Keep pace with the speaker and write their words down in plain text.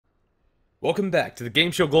Welcome back to the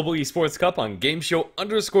GameShow Global Esports Cup on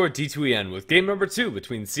GameShow_D2EN with game number 2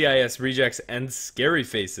 between CIS Rejects and Scary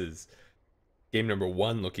Faces. Game number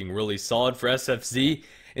 1 looking really solid for SFZ.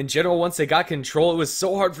 In general, once they got control, it was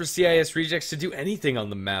so hard for CIS Rejects to do anything on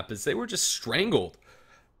the map as they were just strangled.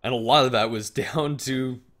 And a lot of that was down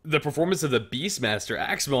to the performance of the Beastmaster,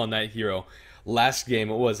 Axmal on that hero. Last game,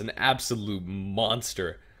 it was an absolute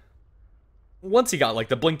monster. Once he got like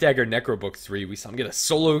the Blink Dagger Necrobook 3, we saw him get a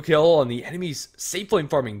solo kill on the enemy's safe flame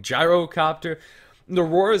farming gyrocopter. The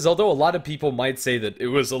roars, although a lot of people might say that it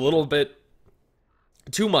was a little bit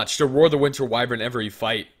too much to roar the Winter Wyvern every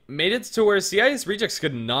fight, made it to where CIS Rejects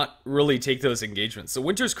could not really take those engagements. The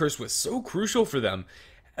Winter's Curse was so crucial for them,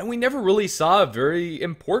 and we never really saw a very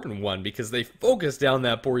important one because they focused down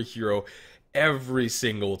that poor hero every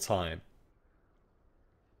single time.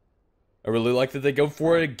 I really like that they go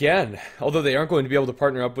for it again, although they aren't going to be able to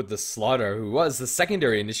partner up with the Slaughter, who was the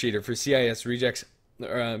secondary initiator for CIS Rejects,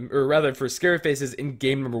 or rather for Scary Faces in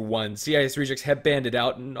game number 1. CIS Rejects have banded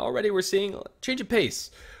out, and already we're seeing a change of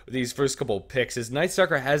pace with these first couple of picks, as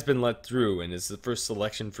Nightstalker has been let through and is the first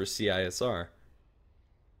selection for CIS.R.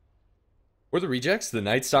 For the Rejects, the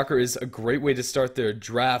Nightstalker is a great way to start their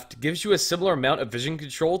draft. Gives you a similar amount of vision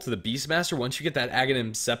control to the Beastmaster once you get that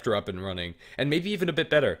Aghanim Scepter up and running, and maybe even a bit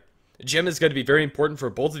better. Gem is going to be very important for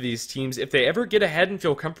both of these teams. If they ever get ahead and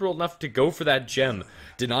feel comfortable enough to go for that gem,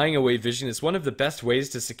 denying away vision is one of the best ways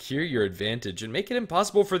to secure your advantage and make it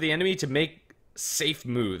impossible for the enemy to make safe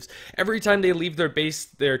moves. Every time they leave their base,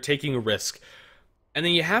 they're taking a risk. And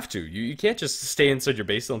then you have to. You can't just stay inside your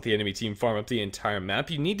base and let the enemy team farm up the entire map.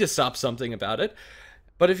 You need to stop something about it.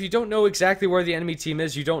 But if you don't know exactly where the enemy team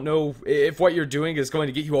is, you don't know if what you're doing is going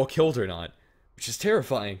to get you all killed or not, which is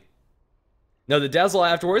terrifying. Now, the Dazzle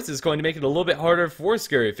afterwards is going to make it a little bit harder for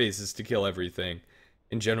Scary Faces to kill everything.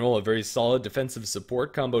 In general, a very solid defensive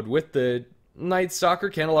support comboed with the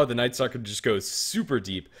Nightstalker can allow the Nightstalker to just go super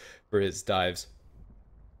deep for his dives.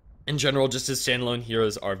 In general, just his standalone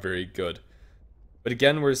heroes are very good. But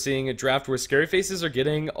again, we're seeing a draft where Scary Faces are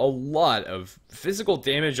getting a lot of physical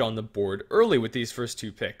damage on the board early with these first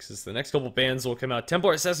two picks, as the next couple bans will come out.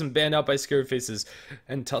 Templar Assassin banned out by Scary Faces,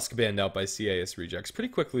 and Tusk banned out by CIS Rejects pretty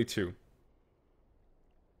quickly too.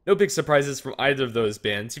 No big surprises from either of those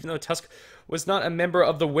bans, even though Tusk was not a member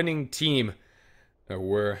of the winning team. There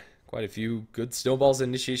were quite a few good snowballs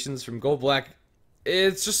initiations from Gold Black.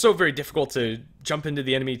 It's just so very difficult to jump into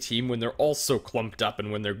the enemy team when they're all so clumped up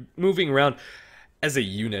and when they're moving around as a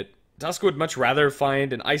unit. Tusk would much rather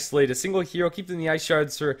find and isolate a single hero, keep them in the ice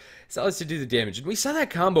shards for Salas to do the damage. And we saw that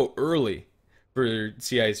combo early for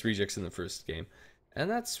CIS Rejects in the first game. And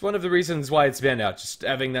that's one of the reasons why it's banned out, just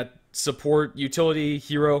having that support utility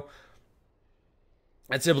hero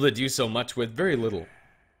that's able to do so much with very little.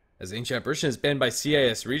 As Ancient Apparition is banned by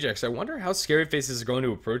CIS Rejects, I wonder how Scary Faces are going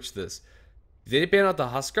to approach this. Do they ban out the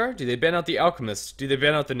Huskar? Do they ban out the Alchemist? Do they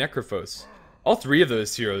ban out the Necrophos? All three of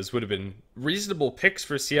those heroes would have been reasonable picks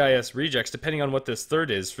for CIS Rejects, depending on what this third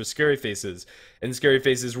is for Scary Faces. And Scary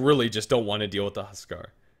Faces really just don't want to deal with the Huskar.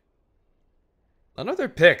 Another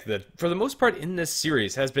pick that, for the most part in this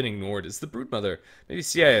series, has been ignored is the Broodmother. Maybe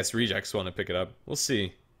CIS Rejects want to pick it up. We'll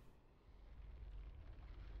see.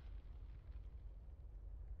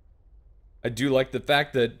 I do like the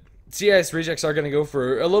fact that CIS Rejects are going to go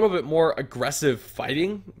for a little bit more aggressive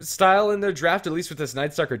fighting style in their draft, at least with this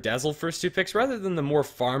Nightstalker Dazzle first two picks, rather than the more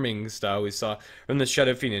farming style we saw from the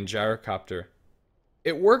Shadow Fiend and Gyrocopter.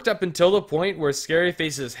 It worked up until the point where Scary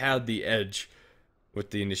Faces had the edge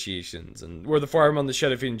with the initiations, and where the farm on the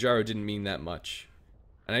Shadow Fiend and Gyro didn't mean that much.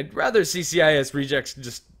 And I'd rather see CIS Rejects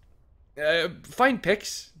just find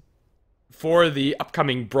picks for the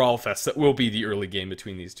upcoming Brawl Fest that will be the early game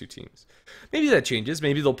between these two teams. Maybe that changes.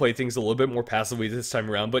 Maybe they'll play things a little bit more passively this time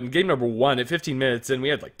around, but in game number 1, at 15 minutes in, we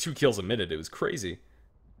had like 2 kills a minute. It was crazy.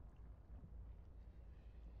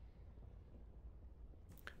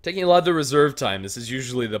 Taking a lot of the reserve time. This is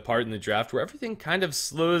usually the part in the draft where everything kind of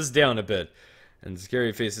slows down a bit, and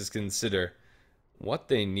Scary Faces consider what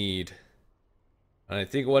they need. And I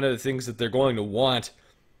think one of the things that they're going to want,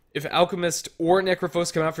 if Alchemist or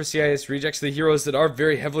Necrophos come out for CIS Rejects, the heroes that are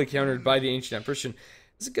very heavily countered by the Ancient Apparition,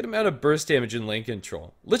 is a good amount of burst damage and lane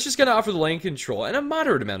control. Lich is going to offer the lane control and a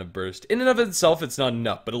moderate amount of burst. In and of itself, it's not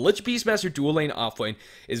enough, but a Lich Beastmaster dual lane offlane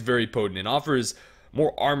is very potent and offers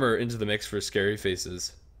more armor into the mix for Scary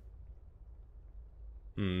Faces.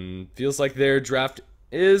 Feels like their draft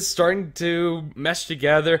is starting to mesh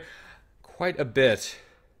together quite a bit.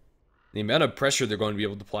 The amount of pressure they're going to be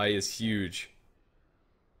able to apply is huge.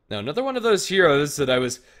 Now, another one of those heroes that I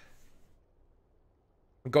was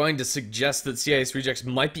going to suggest that CIS Rejects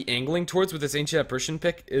might be angling towards with this Ancient Apparition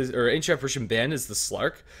pick is, or Ancient Apparition ban is the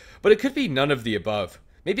Slark, but it could be none of the above.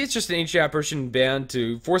 Maybe it's just an Ancient Apparition ban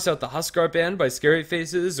to force out the Huskar ban by Scary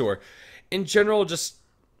Faces, or in general just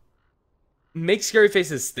make Scary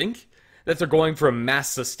Faces think that they're going for a mass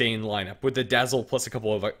sustain lineup with the Dazzle plus a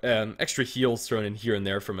couple of extra heals thrown in here and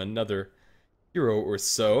there from another hero or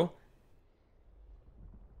so.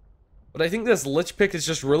 But I think this Lich pick is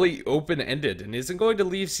just really open-ended and isn't going to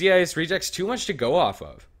leave CIS Rejects too much to go off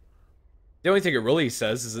of. The only thing it really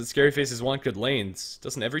says is that Scary Faces want good lanes.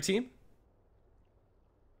 Doesn't every team?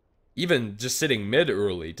 Even just sitting mid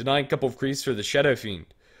early, denying a couple of creeps for the Shadow Fiend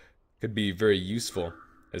could be very useful.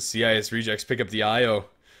 As CIS Rejects pick up the IO.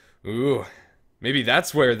 Ooh, maybe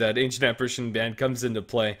that's where that Ancient Apparition ban comes into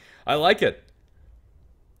play. I like it.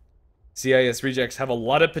 CIS Rejects have a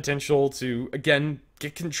lot of potential to, again,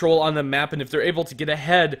 get control on the map, and if they're able to get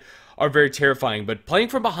ahead, are very terrifying. But playing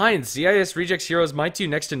from behind, CIS Rejects heroes might do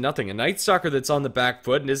next to nothing. A Night Stalker that's on the back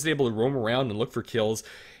foot and isn't able to roam around and look for kills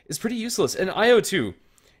is pretty useless. And IO too,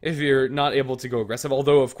 if you're not able to go aggressive.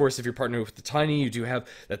 Although, of course, if you're partnered with the Tiny, you do have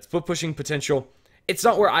that foot pushing potential. It's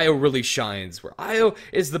not where IO really shines. Where IO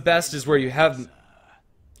is the best is where you have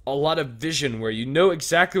a lot of vision, where you know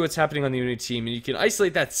exactly what's happening on the enemy team, and you can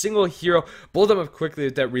isolate that single hero, blow them up quickly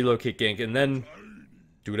with that relocate gank, and then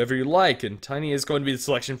do whatever you like. And Tiny is going to be the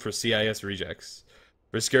selection for CIS Rejects.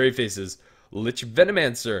 For Scary Faces, Lich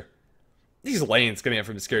Venomancer. These lanes coming out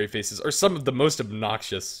from Scary Faces are some of the most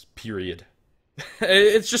obnoxious, period.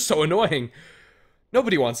 It's just so annoying.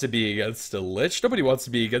 Nobody wants to be against a Lich. Nobody wants to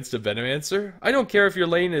be against a Venomancer. I don't care if your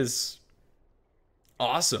lane is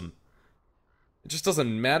awesome. It just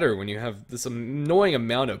doesn't matter when you have this annoying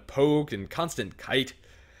amount of poke and constant kite.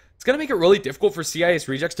 It's going to make it really difficult for CIS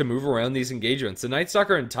Rejects to move around these engagements. The Night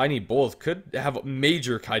Stalker and Tiny both could have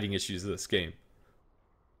major kiting issues in this game.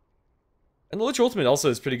 And the Lich Ultimate also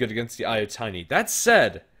is pretty good against the IO Tiny. That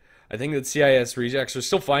said, I think that CIS Rejects are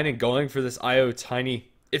still fine in going for this IO Tiny.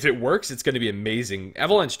 If it works, it's going to be amazing.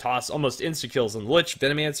 Avalanche Toss, almost insta-kills on Lich,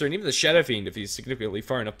 Venomancer, and even the Shadow Fiend if he's significantly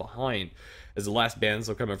far enough behind, as the last bans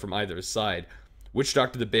will come in from either side. Witch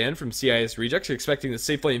Doctor the ban from CIS Rejects, expecting the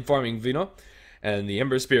safe lane farming Vino, and the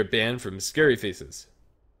Ember Spirit ban from Scary Faces.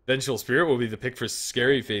 Vengeful Spirit will be the pick for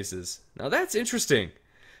Scary Faces. Now that's interesting.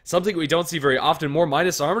 Something we don't see very often, more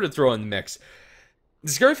minus armor to throw in the mix.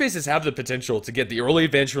 The Scary Faces have the potential to get the early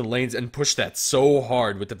advantage in lanes and push that so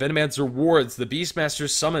hard with the Venomancer wards, the Beastmaster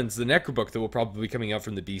summons, the Necrobook that will probably be coming out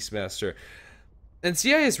from the Beastmaster. And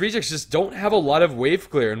CIS Rejects just don't have a lot of wave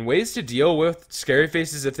clear and ways to deal with Scary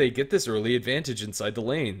Faces if they get this early advantage inside the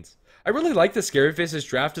lanes. I really like the Scary Faces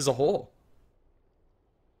draft as a whole.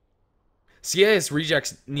 CIS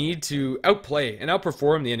Rejects need to outplay and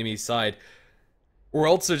outperform the enemy side, or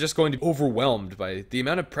else they're just going to be overwhelmed by the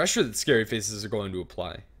amount of pressure that Scary Faces are going to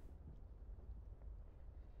apply.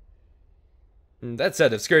 And that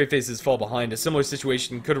said, if Scary Faces fall behind, a similar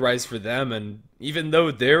situation could arise for them, and even though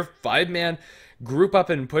their 5-man group up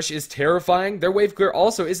and push is terrifying, their wave clear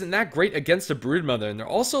also isn't that great against a Broodmother, and they're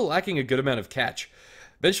also lacking a good amount of catch.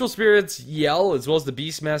 Vengeful Spirit's Yell, as well as the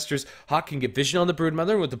Beastmaster's Hawk, can get vision on the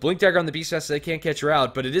Broodmother, and with the Blink Dagger on the Beastmaster, they can't catch her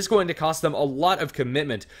out, but it is going to cost them a lot of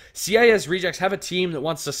commitment. CIS Rejects have a team that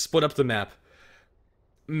wants to split up the map.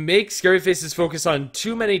 Make Scary Faces focus on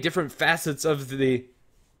too many different facets of the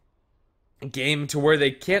game to where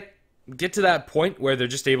they can't get to that point where they're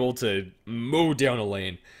just able to mow down a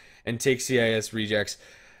lane and take CIS Rejects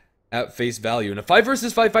at face value. In a 5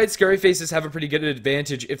 versus 5 fight, Scary Faces have a pretty good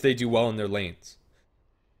advantage if they do well in their lanes.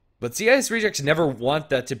 But CIS Rejects never want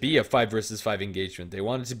that to be a 5 versus 5 engagement. They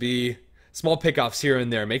want it to be small pickoffs here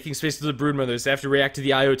and there, making space for the Broodmothers. They have to react to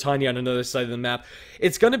the IO Tiny on another side of the map.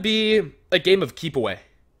 It's going to be a game of keep away.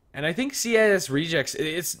 And I think CIS Rejects,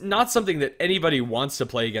 it's not something that anybody wants to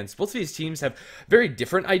play against. Both of these teams have very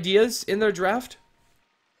different ideas in their draft.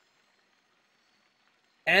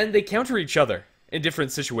 And they counter each other in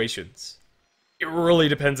different situations. It really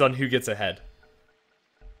depends on who gets ahead.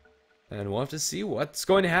 And we'll have to see what's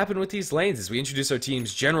going to happen with these lanes as we introduce our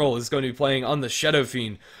teams. General is going to be playing on the Shadow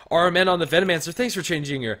Fiend. RMN on the Venomancer. Thanks for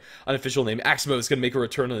changing your unofficial name. Axmo is going to make a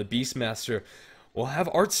return on the Beastmaster. We'll have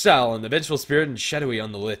Art Style on the Vengeful Spirit and Shadowy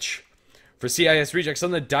on the Lich. For CIS Rejects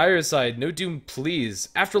on the Dire side, No Doom Please.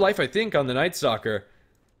 Afterlife, I think, on the Night Stalker.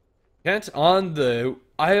 Kent on the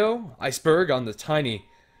IO. Iceberg on the Tiny.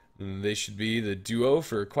 They should be the duo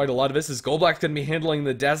for quite a lot of this, as Goldblack's going to be handling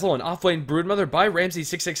the Dazzle and offlane Broodmother by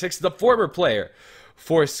Ramsey666, the former player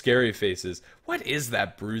for Scary Faces. What is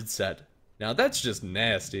that Brood set? Now that's just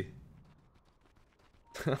nasty.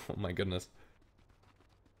 Oh my goodness.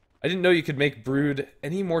 I didn't know you could make Brood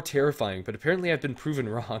any more terrifying, but apparently I've been proven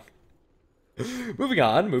wrong. Moving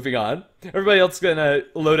on, moving on. Everybody else gonna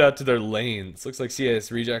load out to their lanes. Looks like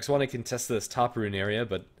CIS Rejects want to contest this top rune area,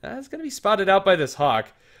 but it's gonna be spotted out by this Hawk.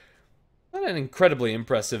 Not an incredibly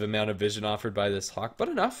impressive amount of vision offered by this Hawk, but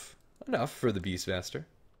enough. Enough for the Beastmaster.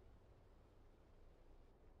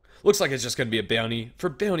 Looks like it's just gonna be a bounty for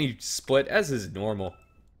bounty split, as is normal.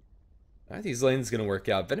 Are these lanes gonna work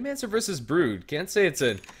out? Venomancer versus Brood. Can't say it's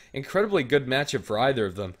an incredibly good matchup for either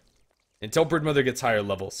of them. Until Broodmother gets higher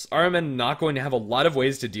levels. RMN not going to have a lot of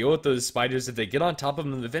ways to deal with those spiders. If they get on top of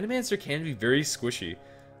them, the Venomancer can be very squishy.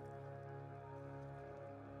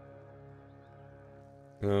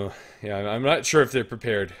 Oh, yeah, I'm not sure if they're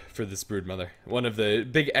prepared for this Broodmother. One of the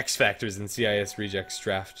big X factors in CIS Rejects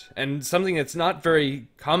draft. And something that's not very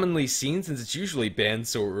commonly seen since it's usually banned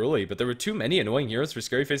so early. But there were too many annoying heroes for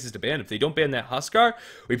Scary Faces to ban. If they don't ban that Huskar,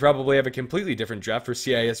 we probably have a completely different draft for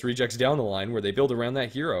CIS Rejects down the line where they build around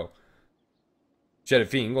that hero. Shadow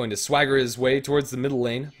Fiend going to swagger his way towards the middle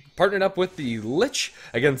lane, partnered up with the Lich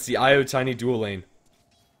against the Io Tiny dual lane.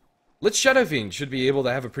 Lich Shadow Fiend should be able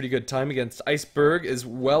to have a pretty good time against Iceberg as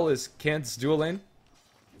well as Kant's dual lane.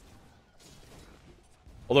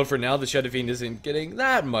 Although for now the Shadow Fiend isn't getting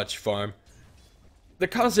that much farm. The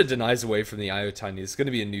constant denies away from the Io Tiny is going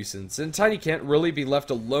to be a nuisance, and Tiny can't really be left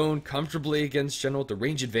alone comfortably against General with the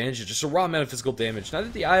range advantage of just a raw amount of physical damage. Neither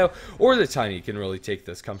the Io or the Tiny can really take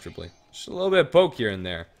this comfortably. Just a little bit of poke here and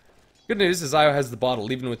there. Good news is Io has the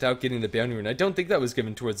bottle even without getting the bounty rune. I don't think that was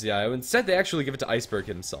given towards the Io. Instead they actually give it to Iceberg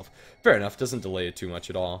himself. Fair enough, doesn't delay it too much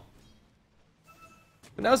at all.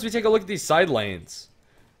 But now as we take a look at these side lanes.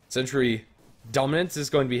 Sentry dominance is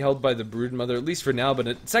going to be held by the Broodmother, at least for now, but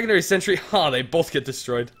at secondary sentry, they both get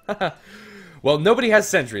destroyed. Well, nobody has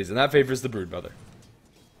sentries, and that favors the Broodmother.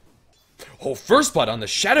 Oh, first blood on the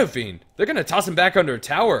Shadow Fiend. They're going to toss him back under a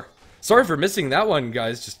tower. Sorry for missing that one,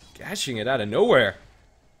 guys. Just gashing it out of nowhere.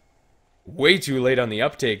 Way too late on the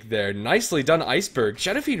uptake there. Nicely done, Iceberg.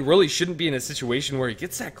 Shadow Fiend really shouldn't be in a situation where he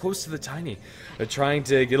gets that close to the Tiny. They're trying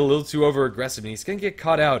to get a little too over-aggressive, and he's going to get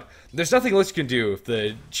caught out. There's nothing Lich can do if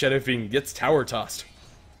the Shadow Fiend gets tower tossed.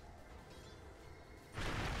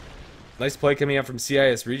 Nice play coming out from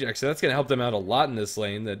CIS Rejects, so that's going to help them out a lot in this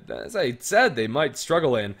lane that, as I said, they might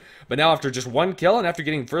struggle in. But now after just one kill and after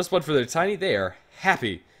getting first blood for their Tiny, they are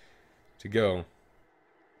happy to go.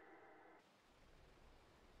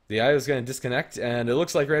 The Io is going to disconnect, and it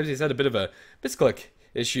looks like Ramsey's had a bit of a misclick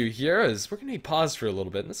issue here, as we're going to be paused for a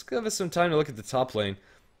little bit. Let's give us some time to look at the top lane.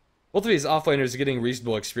 Both of these offlaners are getting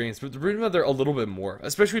reasonable experience, but the Broodmother a little bit more,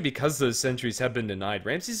 especially because those sentries have been denied.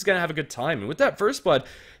 Ramsey's is going to have a good time, and with that first blood,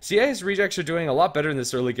 CIS Rejects are doing a lot better in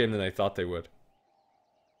this early game than I thought they would.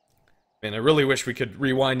 Man, I really wish we could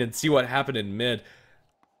rewind and see what happened in mid.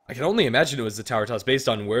 I can only imagine it was the tower toss based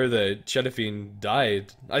on where the Shadow Fiend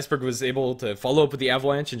died. Iceberg was able to follow up with the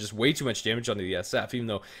avalanche and just way too much damage onto the SF, even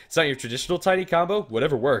though it's not your traditional Tiny combo,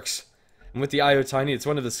 whatever works. And with the Io Tiny, it's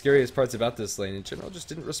one of the scariest parts about this lane. In general, just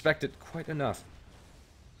didn't respect it quite enough.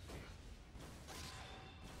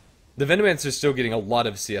 The Venomancer's still getting a lot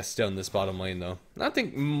of CS down this bottom lane, though. I don't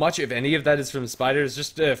think much, if any, of that is from spiders,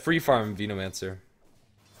 just a free farm Venomancer.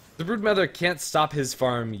 The Broodmother can't stop his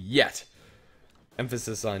farm yet.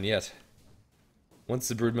 Emphasis on yet. Once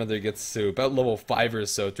the Broodmother gets to about level 5 or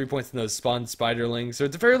so, 3 points in those spawned spiderlings, or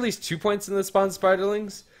at the very least 2 points in the spawned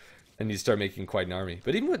spiderlings, and you start making quite an army.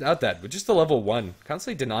 But even without that, with just the level 1,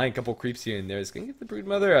 constantly denying a couple creeps here and there is going to give the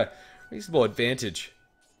Broodmother a reasonable advantage.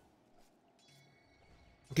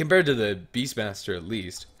 Compared to the Beastmaster, at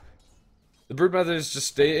least. The Broodmother is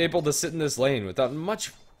just able to sit in this lane without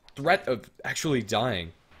much threat of actually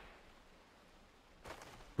dying.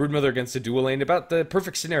 Broodmother against a dual lane, about the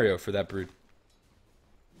perfect scenario for that Brood.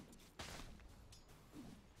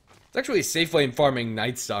 It's actually safe lane farming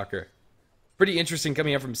Night Stalker. Pretty interesting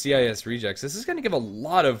coming out from CIS Rejects. This is going to give a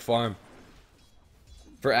lot of farm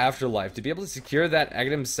for Afterlife. To be able to secure that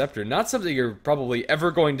Aghanim Scepter, not something you're probably ever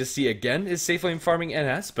going to see again is safe lane farming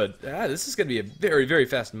NS, but this is going to be a very, very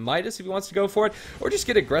fast Midas if he wants to go for it, or just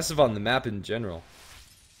get aggressive on the map in general.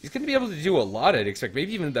 He's going to be able to do a lot, I'd expect.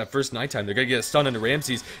 Maybe even that first nighttime, they're going to get a stun into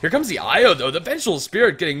Ramses. Here comes the Io, though. The Vengeful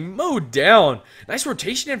Spirit getting mowed down. Nice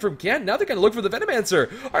rotation in from Kent. Now they're going to look for the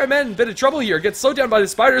Venomancer. Alright, man, bit of trouble here. Gets slowed down by the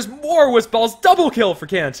spiders. More Wisp Balls. Double kill for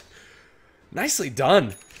Kent. Nicely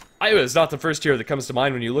done. Io is not the first hero that comes to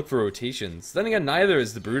mind when you look for rotations. Then again, neither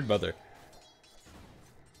is the Broodmother.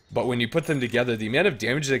 But when you put them together, the amount of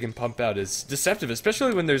damage they can pump out is deceptive,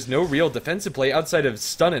 especially when there's no real defensive play outside of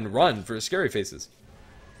stun and run for Scary Faces.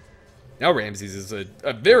 Now Ramses is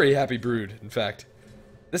a very happy Brood, in fact.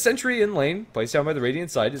 The sentry in lane, placed down by the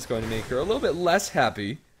Radiant side, is going to make her a little bit less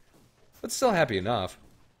happy. but still happy enough.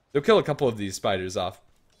 They'll kill a couple of these spiders off.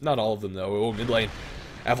 Not all of them, though. Oh, mid lane.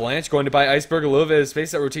 Avalanche going to buy Iceberg a little bit of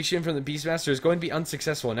space. That rotation from the Beastmaster is going to be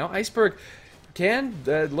unsuccessful. Now Iceberg can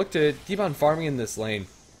look to keep on farming in this lane.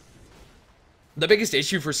 The biggest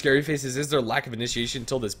issue for Scary Faces is their lack of initiation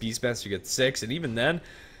until this Beastmaster gets 6, and even then,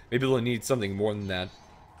 maybe they'll need something more than that.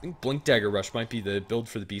 I think Blink Dagger Rush might be the build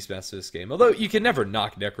for the Beastmaster this game. Although, you can never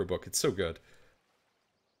knock Necrobook. It's so good.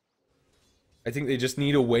 I think they just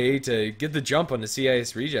need a way to get the jump on the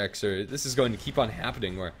CIS rejects, or this is going to keep on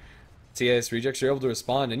happening, where CIS rejects are able to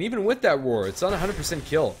respond, and even with that roar, it's not 100%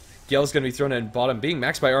 kill. Gale's going to be thrown in bottom, being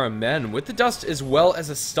maxed by RMN with the dust as well as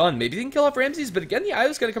a stun. Maybe they can kill off Ramses, but again, the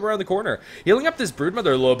Io's going to come around the corner. Healing up this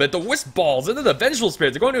Broodmother a little bit. The Wisp Balls into the Vengeful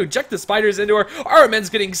Spirit. They're going to eject the spiders into her. RMN's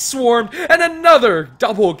getting swarmed, and another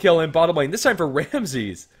double kill in bottom lane, this time for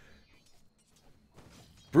Ramses.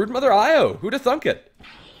 Broodmother Io, who'da thunk it?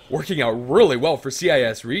 Working out really well for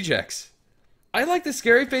CIS rejects. I like the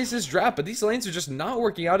Scary Faces draft, but these lanes are just not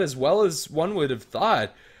working out as well as one would have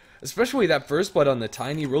thought. Especially that first blood on the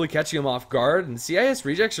Tiny really catching him off guard, and CIS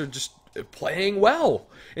rejects are just playing well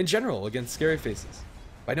in general against Scary Faces.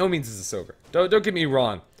 By no means is this over. Don't get me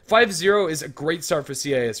wrong. 5-0 is a great start for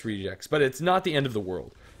CIS rejects, but it's not the end of the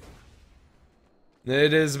world.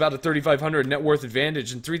 It is about a 3,500 net worth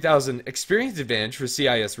advantage and 3,000 experience advantage for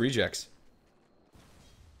CIS rejects.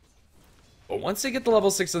 But once they get the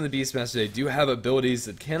level 6 on the Beastmaster, they do have abilities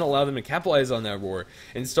that can allow them to capitalize on that roar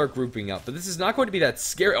and start grouping up. But this is not going to be that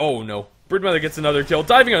scary. Oh no. Broodmother gets another kill.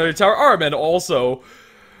 Diving under the tower. Armand also.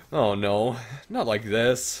 Oh no. Not like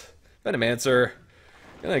this. Venomancer.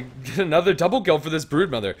 Gonna get another double kill for this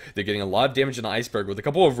Broodmother. They're getting a lot of damage on the Iceberg with a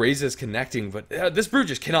couple of raises connecting. But this Brood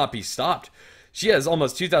just cannot be stopped. She has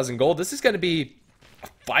almost 2,000 gold. This is going to be a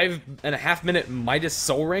 5.5 minute Midas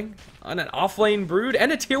Soul Ring on an offlane Brood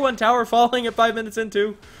and a tier 1 tower falling at 5 minutes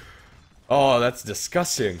into. Oh, that's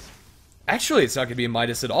disgusting. Actually, it's not going to be a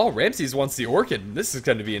Midas at all. Ramses wants the Orchid. This is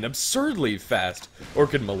going to be an absurdly fast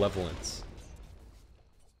Orchid Malevolence.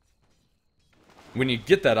 When you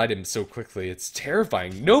get that item so quickly, it's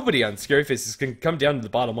terrifying. Nobody on Scary Faces can come down to the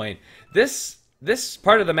bottom lane. This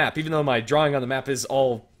part of the map, even though my drawing on the map is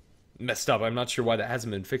all messed up, I'm not sure why that hasn't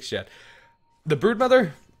been fixed yet. The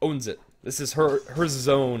Broodmother owns it. This is her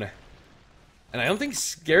zone. And I don't think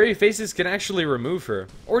Scary Faces can actually remove her.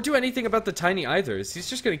 Or do anything about the Tiny either. He's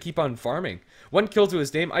just going to keep on farming. 1 kill to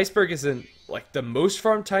his name. Iceberg isn't like the most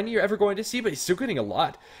farmed Tiny you're ever going to see, but he's still getting a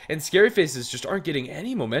lot. And Scary Faces just aren't getting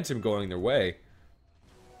any momentum going their way.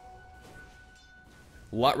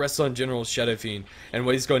 A lot rests on General Shadowfiend and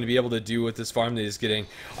what he's going to be able to do with this farm that he's getting.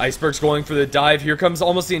 Iceberg's going for the dive. Here comes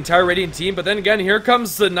almost the entire Radiant team, but then again, here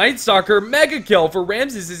comes the Night Stalker. Mega kill for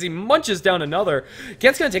Ramses as he munches down another.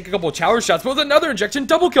 Kent's going to take a couple of shower shots, but with another injection,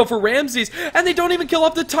 double kill for Ramses, and they don't even kill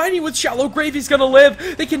off the Tiny with Shallow Grave. He's going to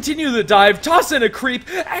live. They continue the dive, toss in a creep.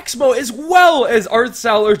 Exmo as well as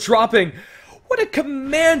Artsal are dropping. What a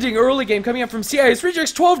commanding early game coming up from CIS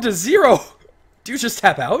Rejects 12-0. Do you just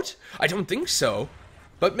tap out? I don't think so.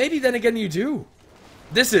 But maybe then again you do.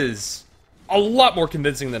 This is a lot more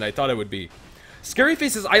convincing than I thought it would be. Scary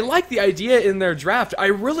Faces, I like the idea in their draft. I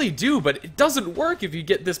really do, but it doesn't work if you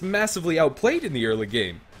get this massively outplayed in the early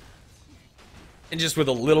game. And just with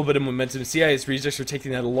a little bit of momentum, CIS Rejects are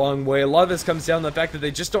taking that a long way. A lot of this comes down to the fact that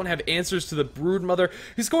they just don't have answers to the Broodmother,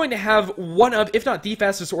 who's going to have one of, if not the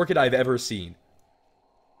fastest Orchid I've ever seen.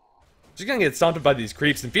 She's gonna get stomped by these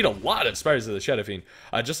creeps and feed a lot of spiders to the Shadowfiend.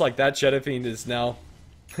 Just like that, Shadowfiend is now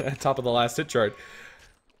top of the last hit chart.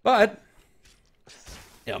 But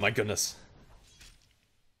yeah, my goodness.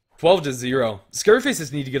 12-0. Scary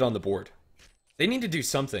Faces need to get on the board. They need to do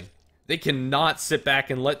something. They cannot sit back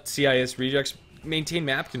and let CIS Rejects maintain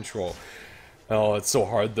map control. Oh, it's so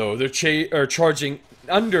hard though. They're charging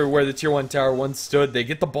under where the tier 1 tower once stood. They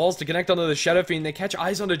get the balls to connect onto the Shadowfiend. They catch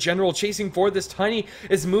eyes on the General chasing forward. This Tiny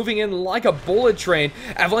is moving in like a bullet train.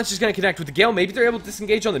 Avalanche is going to connect with the Gale. Maybe they're able to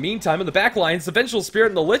disengage on the meantime. In the back lines, the Vengeful Spirit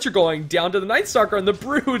and the Lich are going down to the Night Stalker and the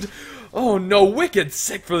Brood. Oh no, wicked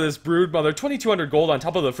sick for this Broodmother. 2,200 gold on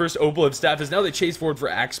top of the first Opalive staff as now they chase forward for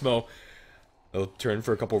Axmo. They'll turn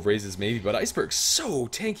for a couple of raises maybe, but Iceberg's so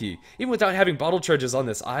tanky. Even without having bottle charges on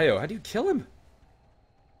this Io, how do you kill him?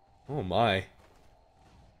 Oh my.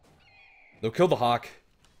 They'll kill the Hawk.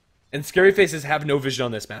 And Scary Faces have no vision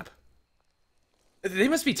on this map. They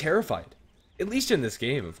must be terrified. At least in this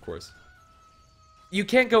game, of course. You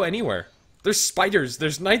can't go anywhere. There's spiders,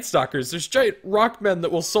 there's Night Stalkers, there's giant rockmen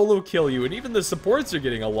that will solo kill you, and even the supports are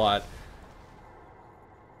getting a lot.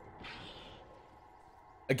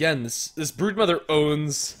 Again, this Broodmother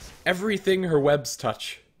owns everything her webs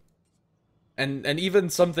touch. And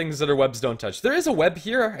even some things that are webs don't touch. There is a web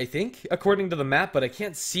here, I think, according to the map, but I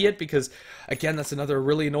can't see it because, again, that's another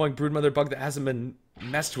really annoying Broodmother bug that hasn't been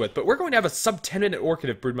messed with. But we're going to have a sub 10-minute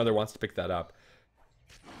Orchid if Broodmother wants to pick that up.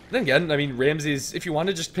 Then again, I mean, Ramses, if you want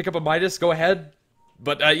to just pick up a Midas, go ahead.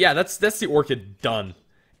 But yeah, that's the Orchid done.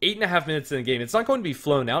 8.5 minutes in the game. It's not going to be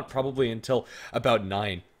flown out probably until about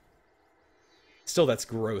 9. Still, that's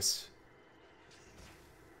gross.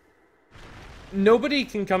 Nobody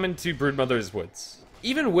can come into Broodmother's woods.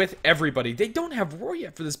 Even with everybody, they don't have roar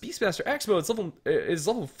yet for this Beastmaster Expo. It's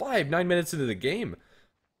level 5, 9 minutes into the game.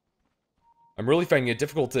 I'm really finding it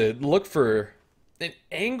difficult to look for an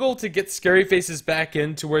angle to get Scary Faces back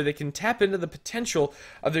in to where they can tap into the potential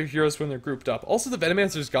of their heroes when they're grouped up. Also, the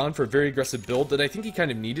Venomancer's gone for a very aggressive build that I think he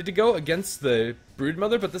kind of needed to go against the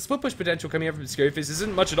Broodmother, but the split push potential coming out from Scary Faces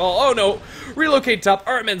isn't much at all. Oh no! Relocate top,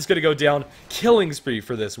 Artman's gonna go down. Killing spree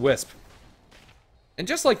for this Wisp. And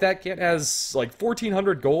just like that, Kit has like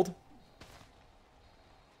 1,400 gold.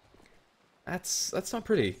 That's not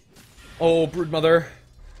pretty. Oh, Broodmother.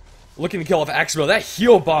 Looking to kill off Axmo. That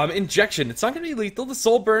heal bomb injection. It's not going to be lethal. The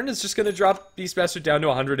soul burn is just going to drop Beastmaster down to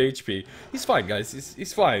 100 HP. He's fine, guys.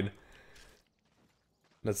 He's fine.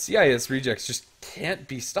 But CIS rejects just can't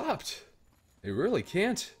be stopped. They really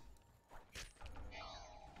can't.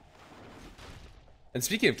 And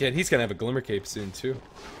speaking of Kit, he's going to have a Glimmer Cape soon, too.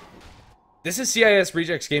 This is CIS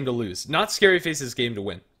Reject's game to lose, not Scary Face's game to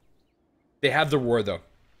win. They have the war, though.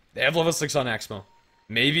 They have level 6 on Axmo.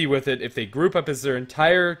 Maybe with it, if they group up as their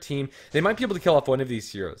entire team, they might be able to kill off one of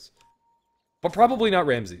these heroes. But probably not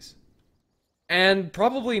Ramses. And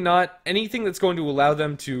probably not anything that's going to allow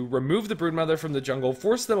them to remove the Broodmother from the jungle,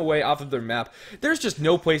 force them away off of their map. There's just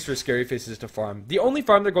no place for Scary Faces to farm. The only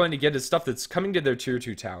farm they're going to get is stuff that's coming to their tier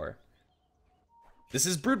 2 tower. This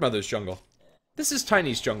is Broodmother's jungle. This is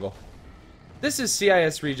Tiny's jungle. This is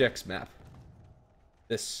CIS Reject's map.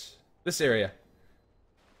 This area.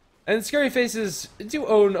 And Scary Faces do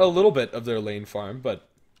own a little bit of their lane farm, but...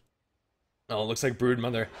 Oh, it looks like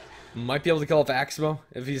Broodmother might be able to kill off Axmo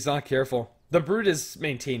if he's not careful. The Brood has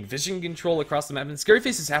maintained vision control across the map, and Scary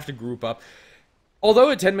Faces have to group up.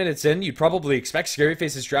 Although at 10 minutes in, you'd probably expect Scary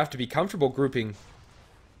Faces draft to be comfortable grouping.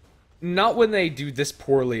 Not when they do this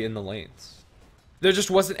poorly in the lanes. There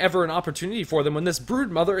just wasn't ever an opportunity for them when this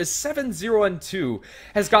Broodmother is 7-0-2,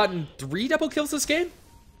 has gotten 3 double kills this game?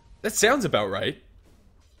 That sounds about right.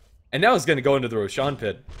 And now he's going to go into the Roshan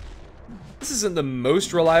pit. This isn't the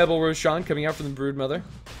most reliable Roshan coming out from the Broodmother.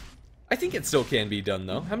 I think it still can be done,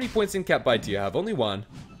 though. How many points in cap bite do you have? Only 1.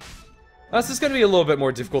 This is going to be a little bit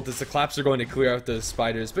more difficult as the claps are going to clear out those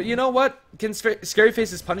spiders. But you know what? Can Scary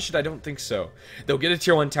Faces punish it? I don't think so. They'll get a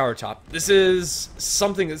tier 1 tower top. This is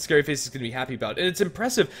something that Scary Faces is going to be happy about. And it's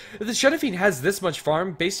impressive that the Shadowfiend has this much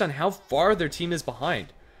farm based on how far their team is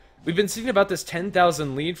behind. We've been seeing about this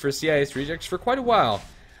 10,000 lead for CIS Rejects for quite a while.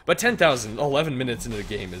 But 10,000, 11 minutes into the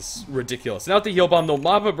game is ridiculous. Now with the heal bomb, they'll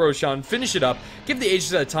mop up Roshan, finish it up, give the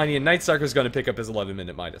Aegis to Tiny, and Nightstalker's going to pick up his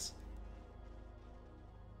 11-minute Midas.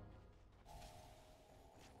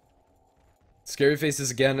 Scary Faces,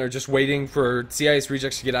 again, are just waiting for CIS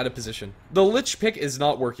Rejects to get out of position. The Lich pick is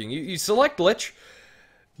not working. You select Lich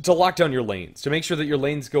to lock down your lanes, to make sure that your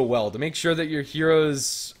lanes go well, to make sure that your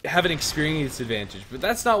heroes have an experience advantage. But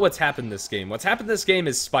that's not what's happened this game. What's happened this game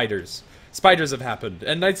is spiders. Spiders have happened,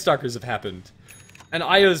 and Nightstalkers have happened. And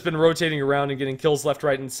Io's been rotating around and getting kills left,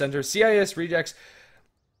 right, and center. CIS Rejects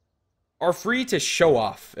are free to show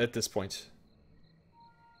off at this point.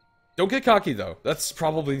 Don't get cocky, though. That's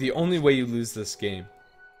probably the only way you lose this game.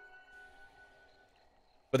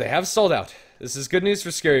 But they have stalled out. This is good news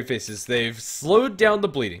for Scary Faces. They've slowed down the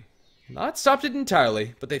bleeding. Not stopped it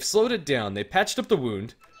entirely, but they've slowed it down. They patched up the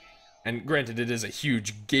wound. And granted, it is a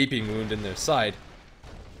huge gaping wound in their side.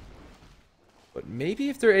 But maybe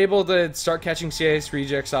if they're able to start catching CIS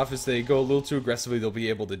Rejects off as they go a little too aggressively, they'll be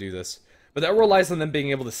able to do this. But that relies on them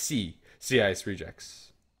being able to see CIS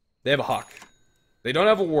Rejects. They have a Hawk. They don't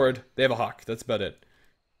have a ward, they have a Hawk. That's about it.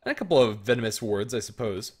 And a couple of venomous wards, I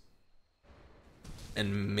suppose.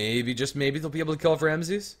 And maybe, just maybe, they'll be able to kill off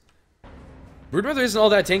Ramses. Broodmother isn't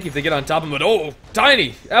all that tanky if they get on top of him, but oh!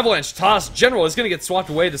 Tiny! Avalanche, Toss, General is going to get swapped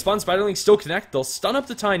away. The Spawn Spiderlings still connect. They'll stun up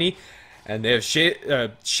the Tiny. And they have shaved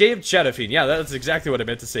Shadowfiend. Yeah, that's exactly what I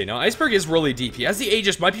meant to say. Now, Iceberg is really deep. He has the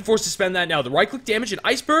Aegis, might be forced to spend that now. The right-click damage in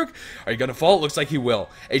Iceberg? Are you going to fall? It looks like he will.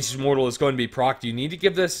 Aegis Immortal is going to be procced. You need to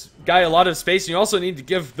give this guy a lot of space, and you also need to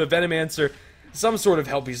give the Venomancer some sort of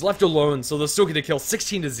help. He's left alone, so they'll still get a kill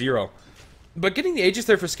 16-0. But getting the Aegis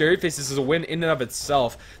there for Scary Faces is a win in and of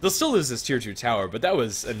itself. They'll still lose this tier 2 tower, but that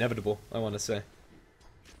was inevitable, I want to say.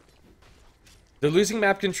 They're losing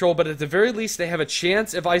map control, but at the very least, they have a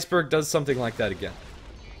chance if Iceberg does something like that again.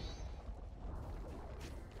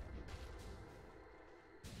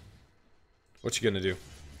 What you gonna do?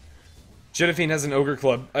 Jennifer has an Ogre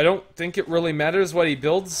Club. I don't think it really matters what he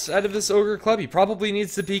builds out of this Ogre Club. He probably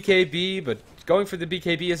needs the BKB, but going for the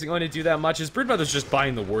BKB isn't going to do that much. His Broodmother's just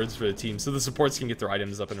buying the wards for the team, so the supports can get their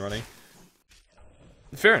items up and running.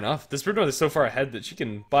 Fair enough. This Broodmother's so far ahead that she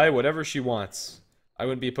can buy whatever she wants. I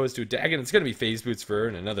wouldn't be opposed to a Dagon. It's going to be phase boots for her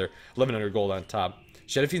and another 1100 gold on top.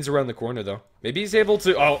 Shadowfiend's around the corner, though. Maybe he's able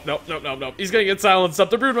to... Oh, no. He's going to get silenced up.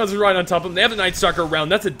 The Broodmother's right on top of him. They have the Night Stalker around.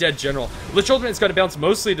 That's a dead general. Lich Ultimate's going to bounce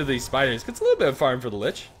mostly to these spiders. Gets a little bit of farm for the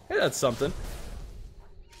Lich. Hey, that's something.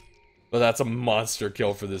 But that's a monster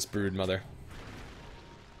kill for this Broodmother.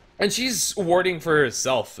 And she's warding for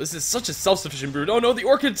herself. This is such a self-sufficient brood. Oh no, the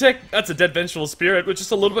Orchid Tick! That's a dead Vengeful Spirit with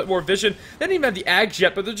just a little bit more vision. They don't even have the Ags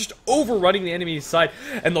yet, but they're just overrunning the enemy's side.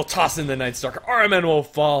 And they'll toss in the Night Stalker. RMN will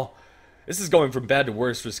fall. This is going from bad to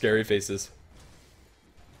worse for Scary Faces.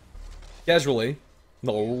 Casually,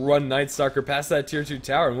 they'll run Night Stalker past that tier 2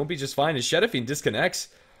 tower and we'll be just fine as Shadowfiend disconnects.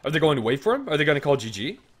 Are they going to wait for him? Are they going to call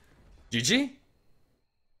GG? GG?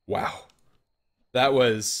 Wow. That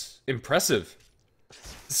was impressive.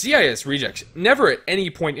 CIS Rejects never at any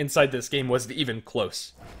point inside this game was it even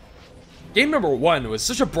close. Game number 1 was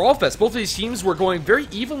such a brawl fest. Both of these teams were going very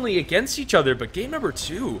evenly against each other, but game number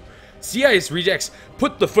 2, CIS Rejects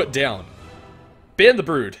put the foot down. Ban the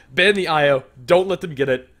Brood, ban the IO, don't let them get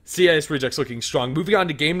it. CIS Rejects looking strong. Moving on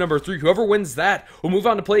to game number 3, whoever wins that will move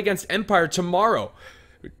on to play against Empire tomorrow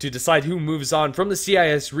to decide who moves on from the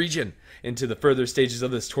CIS region into the further stages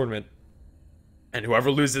of this tournament. And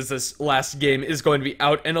whoever loses this last game is going to be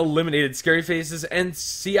out and eliminated. Scary Faces and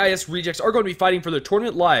CIS Rejects are going to be fighting for their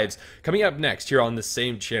tournament lives coming up next here on the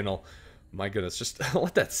same channel. My goodness, just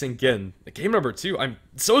let that sink in. Game number 2, I'm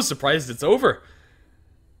so surprised it's over.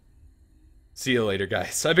 See you later,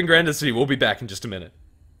 guys. I've been GrandisV. We'll be back in just a minute.